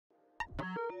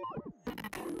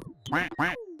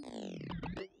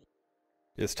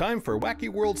It's time for Wacky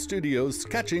World Studios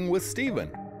Sketching with Steven,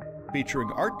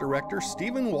 featuring art director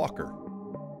Stephen Walker.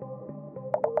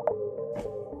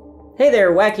 Hey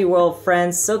there, Wacky World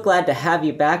friends. So glad to have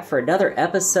you back for another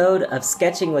episode of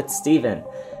Sketching with Steven.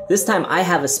 This time I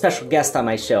have a special guest on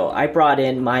my show. I brought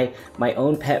in my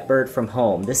own pet bird from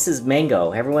home. This is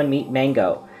Mango. Everyone meet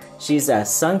Mango. She's a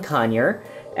sun conure,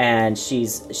 and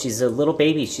she's a little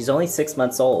baby. She's only 6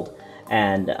 months old.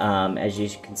 And as you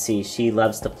can see, she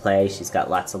loves to play. She's got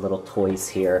lots of little toys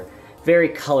here. Very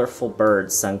colorful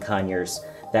birds, sun conures,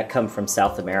 that come from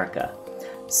South America.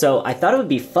 So I thought it would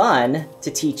be fun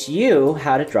to teach you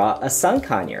how to draw a sun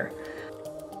conure.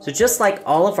 So just like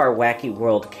all of our Wacky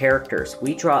World characters,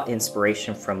 we draw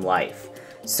inspiration from life.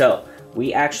 So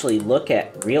we actually look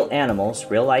at real animals,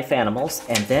 real life animals,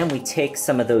 and then we take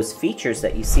some of those features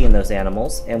that you see in those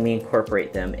animals and we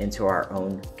incorporate them into our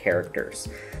own characters.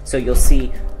 So you'll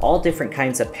see all different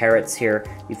kinds of parrots here.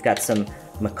 You've got some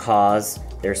macaws.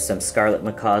 There's some scarlet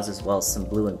macaws as well as some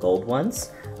blue and gold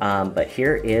ones. But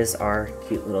here is our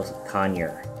cute little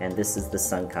conure, and this is the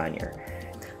sun conure.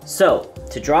 So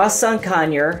to draw a sun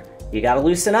conure, you gotta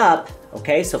loosen up,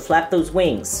 okay? So flap those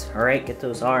wings, all right? Get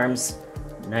those arms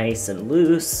nice and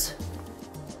loose.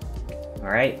 All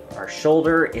right, our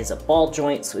shoulder is a ball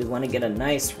joint, so we wanna get a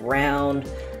nice round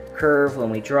curve when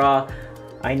we draw.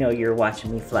 I know you're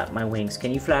watching me flap my wings.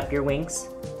 Can you flap your wings?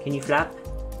 Can you flap?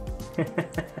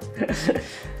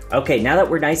 Okay, now that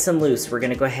we're nice and loose, we're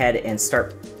gonna go ahead and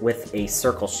start with a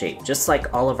circle shape, just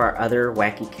like all of our other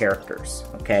wacky characters,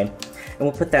 okay? And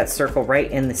we'll put that circle right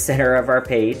in the center of our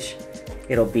page.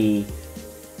 It'll be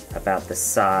about the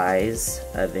size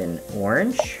of an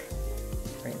orange.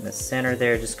 Right in the center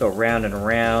there, just go round and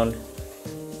around.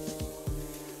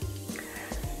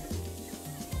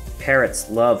 Parrots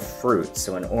love fruit,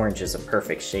 so an orange is a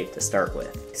perfect shape to start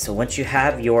with. So once you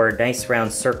have your nice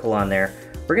round circle on there,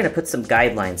 we're gonna put some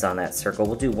guidelines on that circle.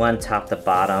 We'll do one top to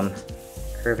bottom,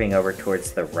 curving over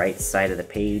towards the right side of the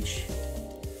page.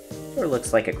 Sort of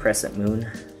looks like a crescent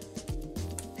moon.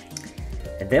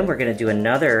 And then we're gonna do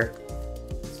another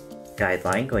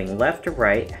guideline going left to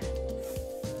right.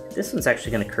 This one's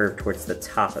actually gonna curve towards the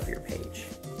top of your page.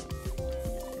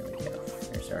 There we go,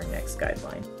 there's our next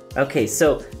guideline. Okay,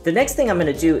 so the next thing I'm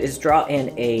gonna do is draw in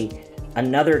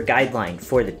another guideline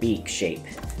for the beak shape.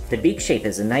 The beak shape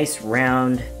is a nice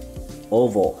round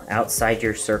oval outside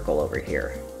your circle over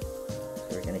here. So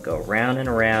we're gonna go around and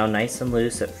around, nice and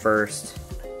loose at first.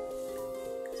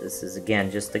 This is again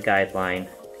just a guideline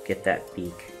to get that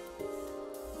beak.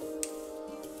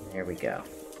 There we go.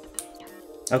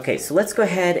 Okay, so let's go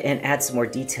ahead and add some more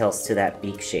details to that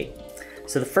beak shape.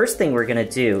 So the first thing we're gonna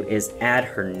do is add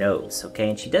her nose, okay?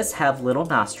 And she does have little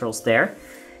nostrils there,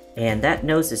 and that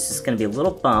nose is just gonna be a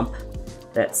little bump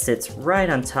that sits right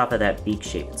on top of that beak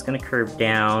shape. It's gonna curve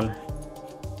down,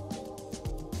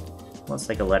 almost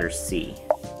like a letter C.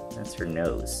 That's her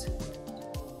nose.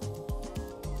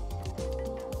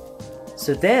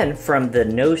 So then from the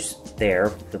nose there,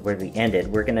 where we ended,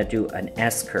 we're gonna do an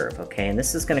S curve, okay? And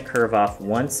this is gonna curve off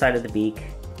one side of the beak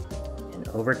and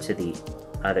over to the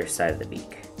other side of the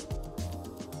beak.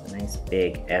 A nice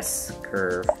big S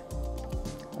curve.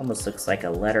 Almost looks like a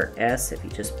letter S if you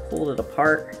just pulled it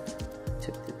apart,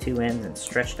 took the two ends and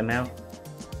stretched them out.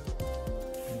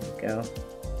 There we go.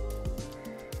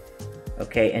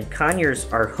 Okay, and conures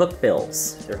are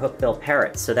hookbills. They're hookbill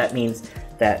parrots, so that means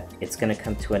that it's gonna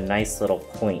come to a nice little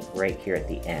point right here at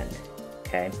the end,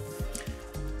 okay?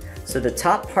 So the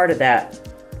top part of that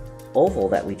oval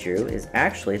that we drew is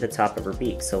actually the top of her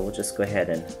beak, so we'll just go ahead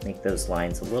and make those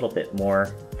lines a little bit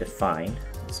more defined.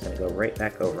 I'm just gonna go right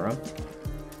back over them.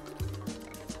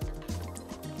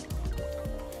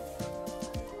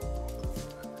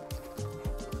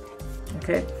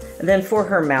 Okay, and then for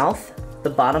her mouth, the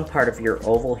bottom part of your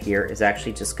oval here is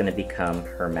actually just gonna become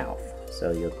her mouth.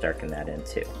 So you'll darken that in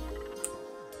too.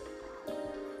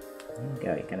 There you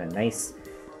go, you got a nice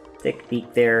thick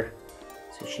beak there,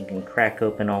 so she can crack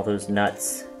open all those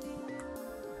nuts.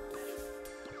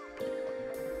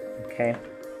 Okay.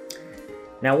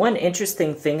 Now one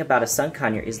interesting thing about a sun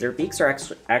conure is their beaks are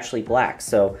actually black,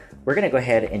 so we're gonna go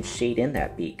ahead and shade in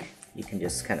that beak. You can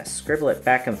just kind of scribble it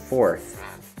back and forth.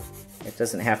 It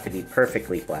doesn't have to be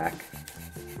perfectly black.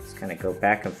 Just kind of go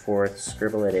back and forth,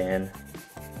 scribble it in.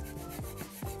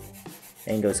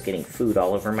 Mango's getting food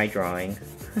all over my drawing.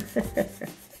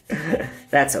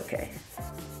 That's okay.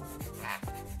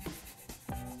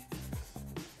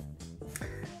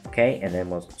 Okay, and then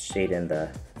we'll shade in the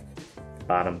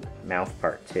bottom mouth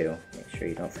part too. Make sure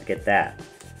you don't forget that.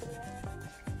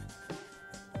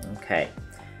 Okay,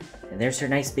 and there's her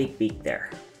nice big beak there.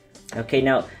 Okay,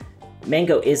 now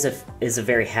Mango is a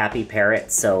very happy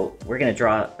parrot, so we're gonna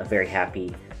draw a very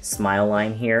happy smile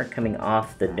line here coming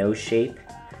off the nose shape,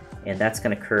 and that's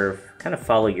gonna curve, kind of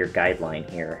follow your guideline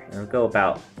here. And it'll go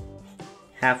about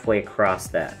halfway across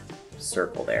that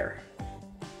circle there.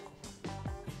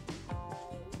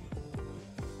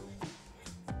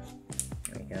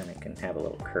 There you go, and it can have a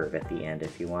little curve at the end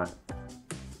if you want.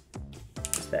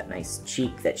 Just that nice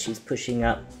cheek that she's pushing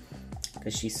up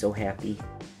because she's so happy.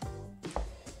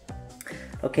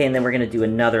 Okay, and then we're gonna do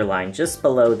another line just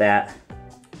below that.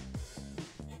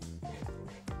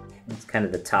 It's kind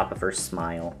of the top of her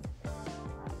smile.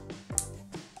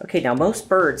 Okay, now most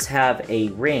birds have a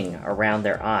ring around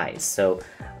their eyes. So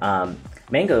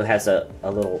Mango has a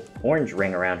little orange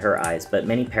ring around her eyes, but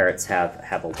many parrots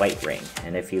have a white ring.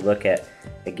 And if you look at,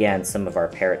 again, some of our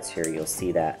parrots here, you'll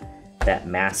see that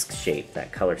mask shape,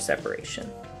 that color separation.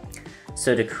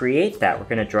 So to create that, we're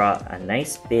gonna draw a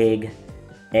nice big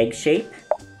egg shape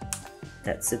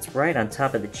that sits right on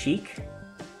top of the cheek.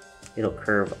 It'll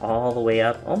curve all the way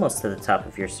up, almost to the top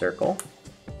of your circle.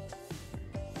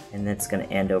 And then it's gonna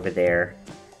end over there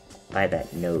by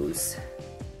that nose.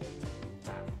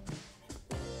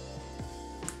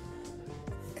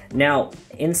 Now,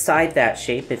 inside that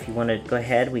shape, if you wanna go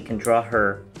ahead, we can draw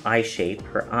her eye shape.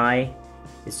 Her eye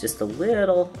is just a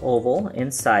little oval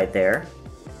inside there.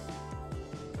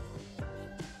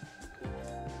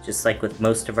 Just like with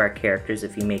most of our characters,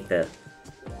 if you make the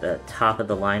top of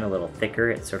the line a little thicker,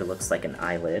 it sort of looks like an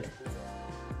eyelid.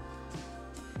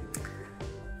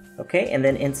 Okay, and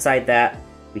then inside that,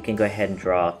 we can go ahead and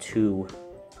draw 2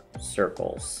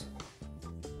 circles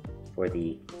for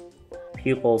the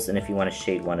pupils, and if you want to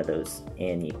shade one of those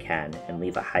in, you can, and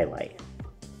leave a highlight.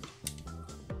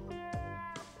 There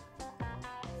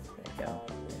you go,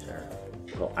 there's our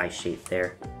little eye shape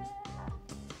there.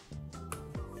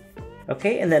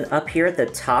 Okay, and then up here at the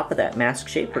top of that mask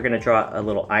shape, we're going to draw a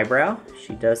little eyebrow.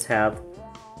 She does have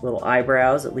little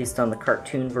eyebrows, at least on the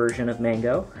cartoon version of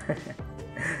Mango.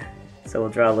 So we'll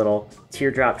draw a little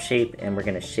teardrop shape, and we're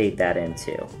going to shade that in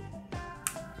too.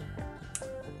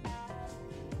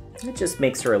 It just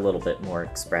makes her a little bit more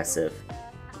expressive.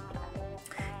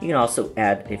 You can also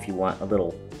add, if you want, a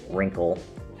little wrinkle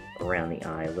around the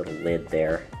eye, a little lid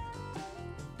there.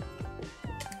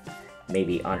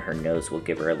 Maybe on her nose we'll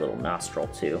give her a little nostril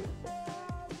too.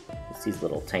 Just these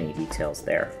little tiny details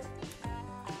there.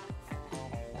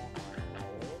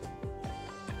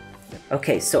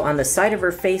 Okay, so on the side of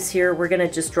her face here, we're gonna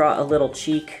just draw a little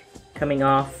cheek coming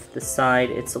off the side.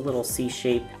 It's a little C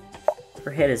shape.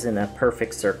 Her head is in a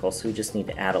perfect circle, so we just need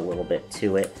to add a little bit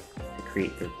to it to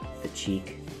create the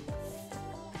cheek.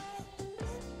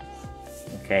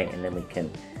 Okay, and then we can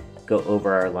go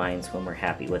over our lines when we're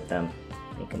happy with them.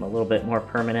 Make them a little bit more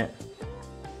permanent.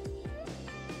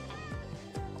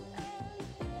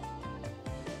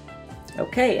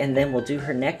 Okay, and then we'll do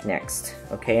her neck next.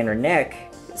 Okay, and her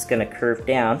neck is going to curve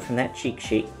down from that cheek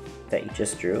shape that you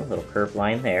just drew, a little curved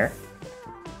line there.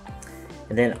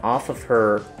 And then off of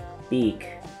her beak,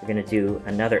 we're going to do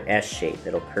another S shape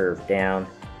that'll curve down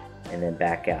and then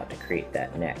back out to create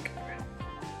that neck.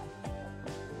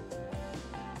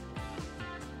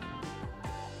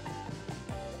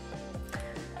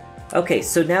 Okay,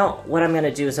 so now what I'm going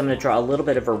to do is I'm going to draw a little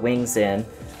bit of her wings in,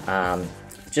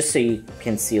 just so you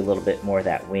can see a little bit more of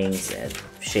that wings and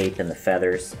shape and the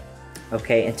feathers.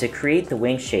 Okay, and to create the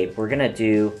wing shape, we're going to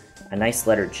do a nice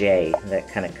letter J that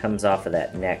kind of comes off of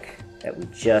that neck that we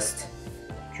just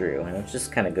drew, and it'll just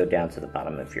kind of go down to the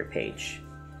bottom of your page.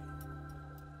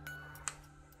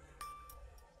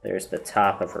 There's the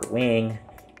top of her wing.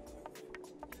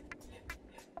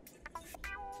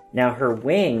 Now her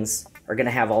wings are going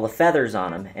to have all the feathers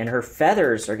on them, and her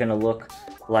feathers are going to look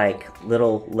like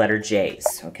little letter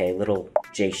J's, okay, little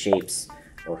J shapes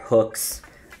or hooks.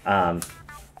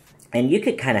 And you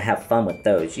could kind of have fun with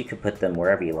those. You could put them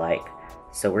wherever you like.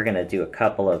 So we're going to do a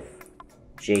couple of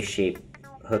J-shaped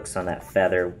hooks on that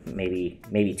feather.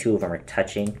 Maybe 2 of them are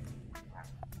touching.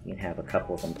 You can have a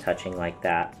couple of them touching like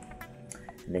that.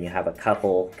 And then you have a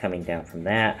couple coming down from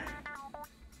that.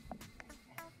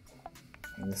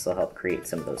 And this will help create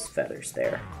some of those feathers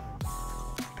there.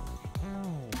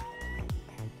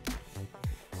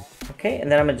 Okay,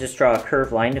 and then I'm going to just draw a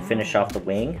curved line to finish off the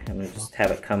wing. I'm going to just have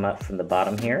it come up from the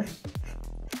bottom here.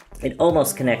 It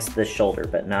almost connects to the shoulder,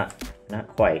 but not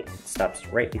quite. It stops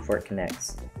right before it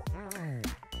connects.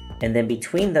 And then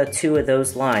between the 2 of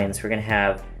those lines, we're going to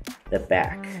have the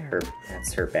back.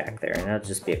 That's her back there. And that'll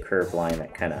just be a curved line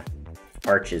that kind of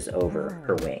arches over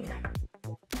her wing.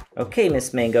 Okay,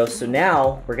 Miss Mango, so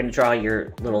now we're going to draw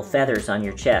your little feathers on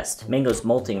your chest. Mango's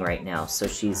molting right now, so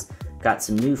she's got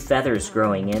some new feathers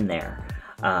growing in there.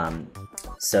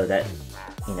 So that,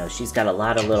 you know, she's got a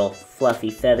lot of little fluffy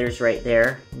feathers right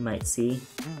there. You might see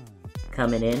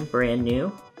coming in brand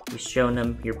new. You're showing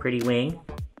them your pretty wing.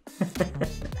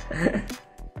 There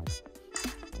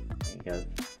you go.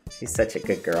 She's such a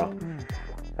good girl.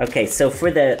 Okay, so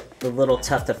for the little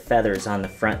tuft of feathers on the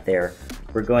front there,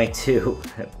 we're going to...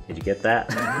 Did you get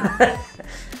that?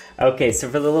 Okay, so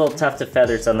for the little tuft of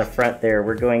feathers on the front there,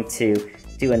 we're going to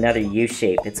do another U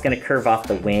shape. It's going to curve off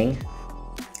the wing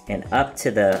and up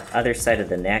to the other side of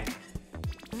the neck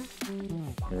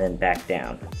and then back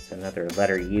down. So another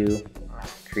letter U,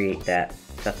 create that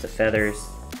tuft of feathers.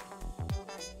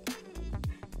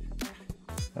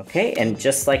 Okay, and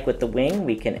just like with the wing,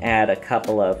 we can add a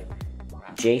couple of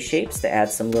J shapes to add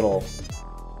some little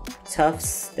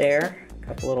tufts there, a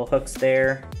couple little hooks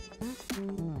there.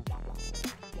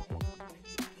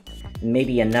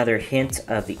 Maybe another hint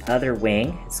of the other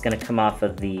wing. It's going to come off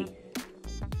of the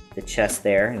chest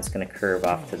there, and it's going to curve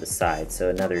off to the side. So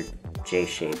another J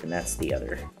shape, and that's the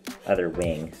other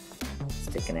wing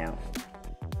sticking out.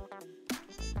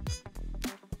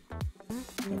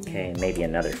 Okay, maybe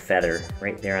another feather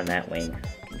right there on that wing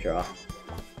you can draw.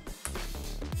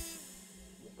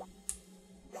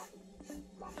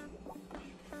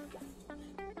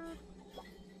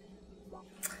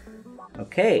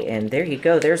 Okay, and there you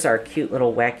go. There's our cute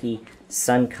little wacky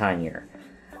sun conure.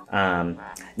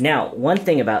 Now, one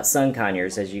thing about sun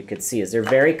conures, as you can see, is they're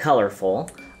very colorful.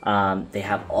 They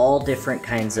have all different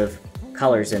kinds of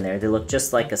colors in there. They look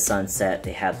just like a sunset.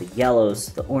 They have the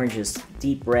yellows, the oranges,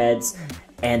 deep reds,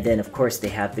 and then of course they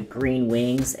have the green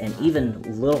wings and even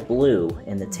little blue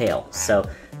in the tail. So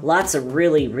lots of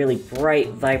really, really bright,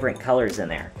 vibrant colors in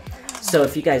there. So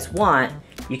if you guys want,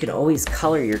 you can always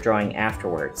color your drawing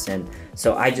afterwards. And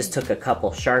so I just took a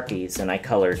couple Sharpies and I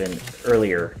colored an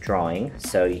earlier drawing.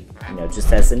 So, you know,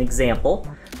 just as an example,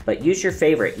 but use your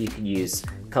favorite. You can use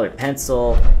colored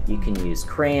pencil, you can use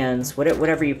crayons,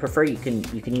 whatever you prefer. You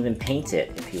can even paint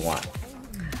it if you want.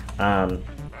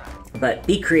 But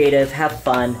be creative, have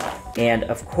fun, and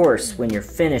of course, when you're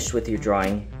finished with your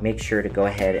drawing, make sure to go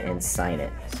ahead and sign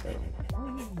it. So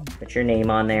put your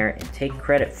name on there and take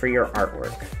credit for your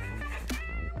artwork.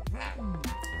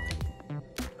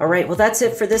 Alright, well that's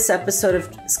it for this episode of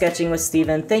Sketching with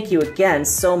Steven. Thank you again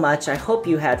so much. I hope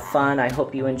you had fun. I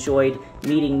hope you enjoyed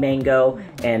meeting Mango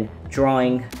and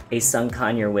drawing a sun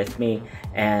conure with me.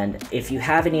 And if you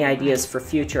have any ideas for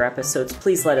future episodes,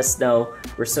 please let us know.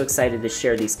 We're so excited to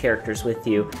share these characters with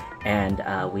you, and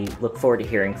we look forward to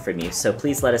hearing from you. So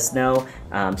please let us know.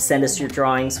 Send us your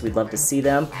drawings. We'd love to see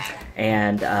them.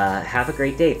 And have a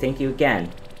great day. Thank you again.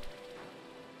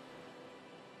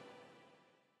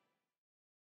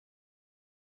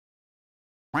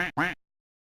 Quack, quack.